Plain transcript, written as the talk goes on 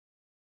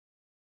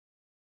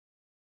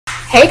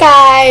Hey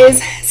guys,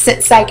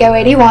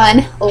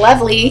 Psycho81,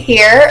 lovely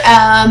here.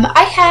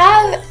 I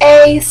have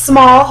a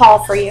small haul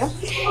for you,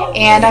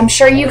 and I'm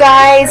sure you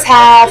guys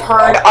have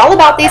heard all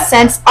about these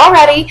scents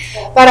already,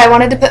 but I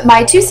wanted to put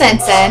my 2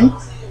 cents in.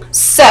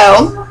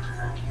 So,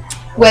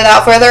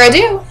 without further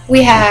ado,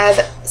 we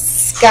have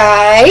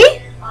Sky.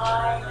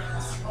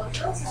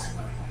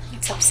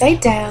 It's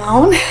upside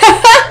down.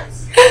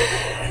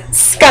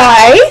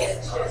 Sky,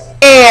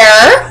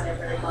 Air,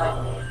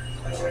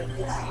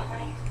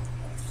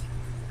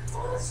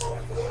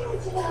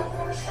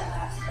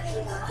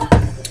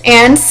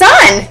 and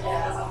Sun.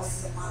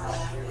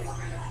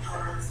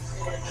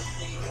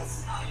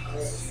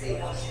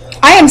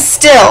 I am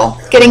still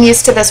getting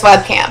used to this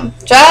webcam.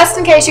 Just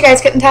in case you guys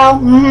couldn't tell,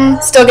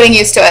 still getting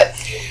used to it.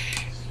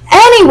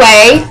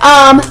 Anyway,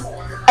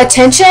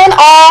 attention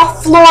all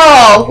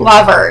floral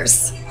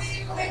lovers.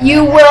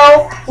 You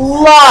will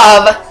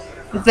love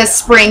the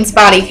Springs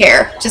body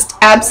care. Just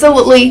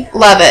absolutely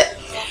love it.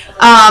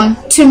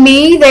 To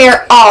me, they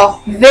are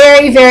all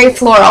very, very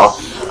floral.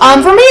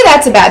 For me,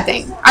 that's a bad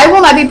thing. I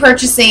will not be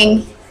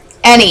purchasing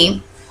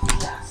any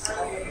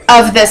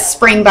of this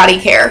spring body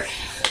care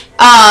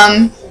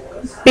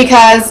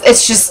because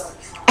it's just,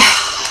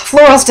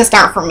 florals just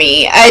aren't for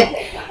me.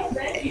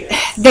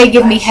 They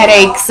give me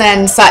headaches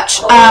and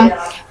such. But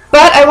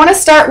I want to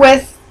start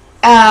with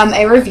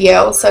a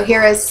review. So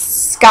here is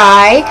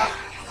Sky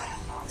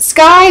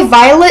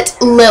Violet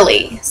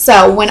Lily.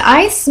 So when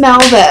I smell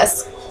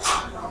this,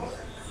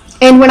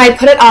 and when I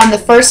put it on, the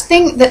first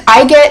thing that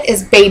I get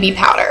is baby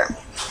powder.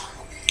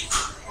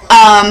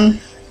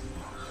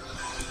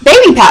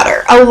 Baby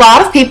powder. A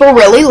lot of people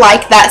really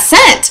like that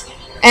scent.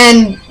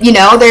 And, you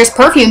know, there's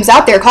perfumes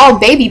out there called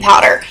baby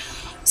powder.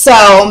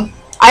 So,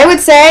 I would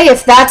say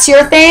if that's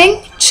your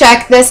thing,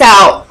 check this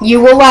out.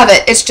 You will love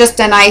it. It's just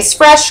a nice,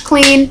 fresh,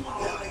 clean.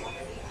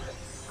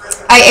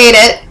 I ate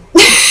it.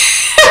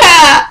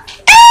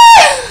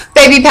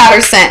 Baby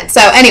powder scent. So,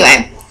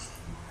 anyway.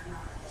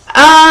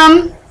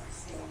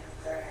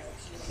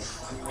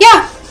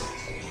 Yeah,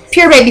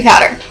 pure baby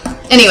powder.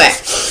 Anyway,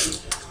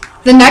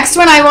 the next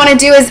one I want to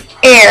do is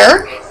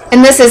Air,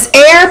 and this is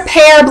Air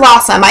Pear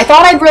Blossom. I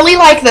thought I'd really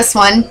like this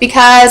one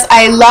because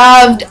I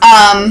loved,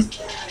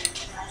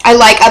 I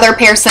like other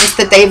pear scents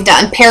that they've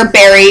done. Pear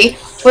Berry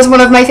was one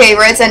of my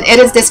favorites, and it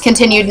is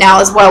discontinued now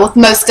as well with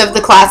most of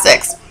the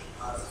classics.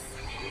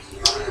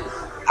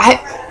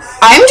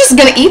 I'm just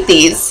going to eat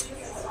these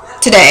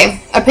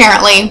today,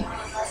 apparently.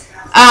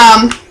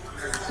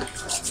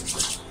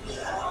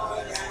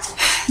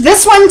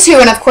 This one too,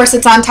 and of course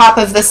it's on top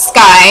of the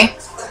Sky,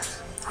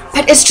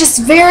 but it's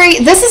just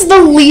this is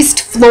the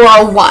least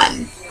floral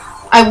one.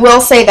 I will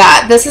say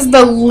that. This is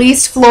the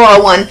least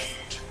floral one,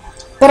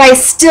 but I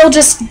still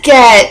just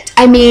get,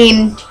 I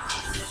mean,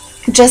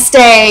 just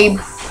a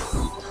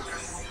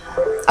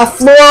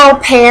floral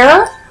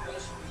pear,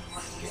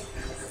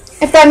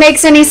 if that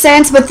makes any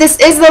sense, but this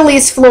is the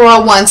least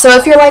floral one. So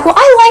if you're like, well,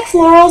 I like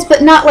florals,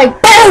 but not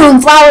like, boom,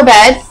 flower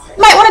bed,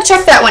 you might want to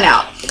check that one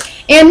out.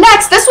 And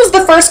next, this was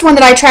the first one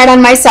that I tried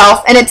on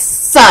myself, and it's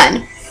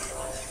Sun.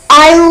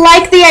 I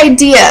like the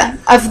idea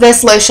of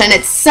this lotion.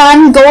 It's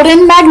Sun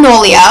Golden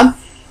Magnolia.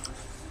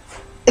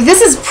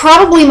 This is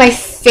probably my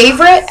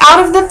favorite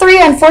out of the 3.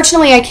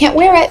 Unfortunately, I can't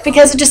wear it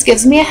because it just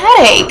gives me a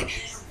headache.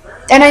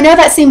 And I know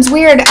that seems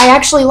weird. I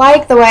actually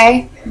like the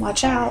way,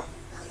 watch out.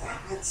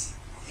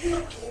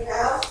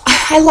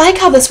 I like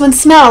how this one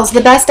smells,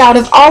 the best out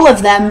of all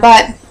of them,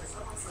 but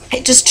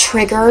it just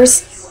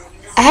triggers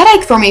a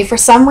headache for me for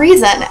some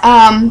reason.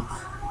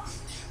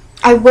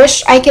 I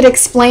wish I could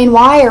explain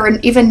why or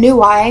even knew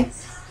why.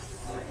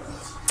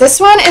 This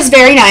one is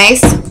very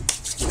nice.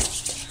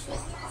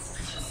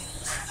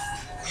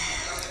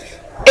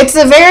 It's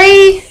a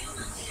very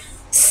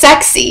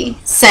sexy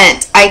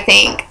scent, I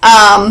think.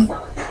 I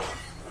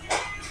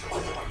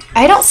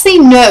don't see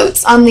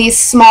notes on these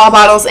small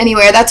bottles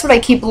anywhere. That's what I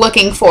keep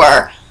looking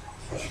for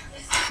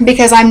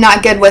because I'm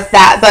not good with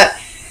that, but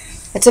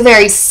it's a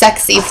very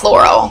sexy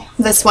floral,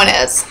 this one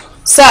is.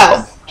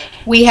 So,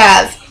 we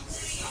have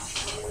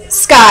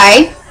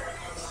Sky,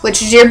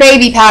 which is your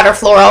baby powder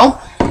floral.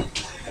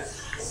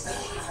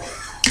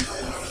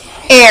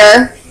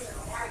 Air,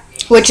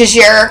 which is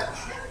your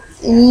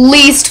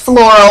least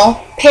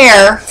floral,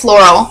 pear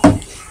floral.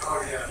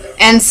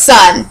 And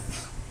Sun,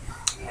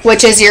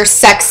 which is your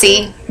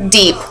sexy,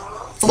 deep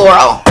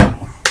floral.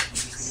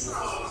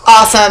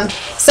 Awesome.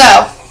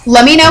 So,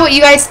 let me know what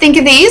you guys think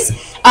of these.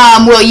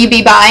 Will you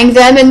be buying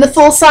them in the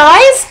full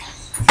size?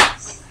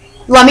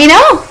 Let me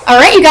know.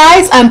 Alright, you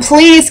guys,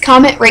 please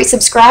comment, rate,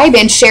 subscribe,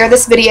 and share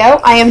this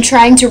video. I am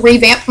trying to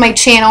revamp my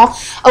channel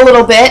a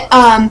little bit.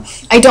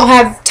 I don't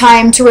have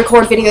time to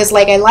record videos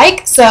like I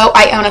like, so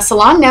I own a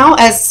salon now,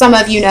 as some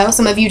of you know,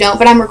 some of you don't,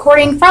 but I'm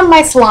recording from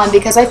my salon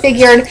because I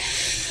figured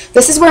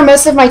this is where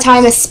most of my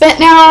time is spent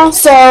now,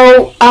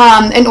 so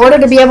in order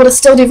to be able to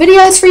still do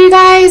videos for you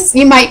guys,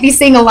 you might be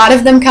seeing a lot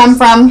of them come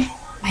from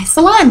my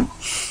salon.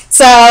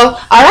 So,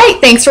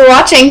 alright, thanks for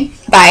watching.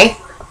 Bye.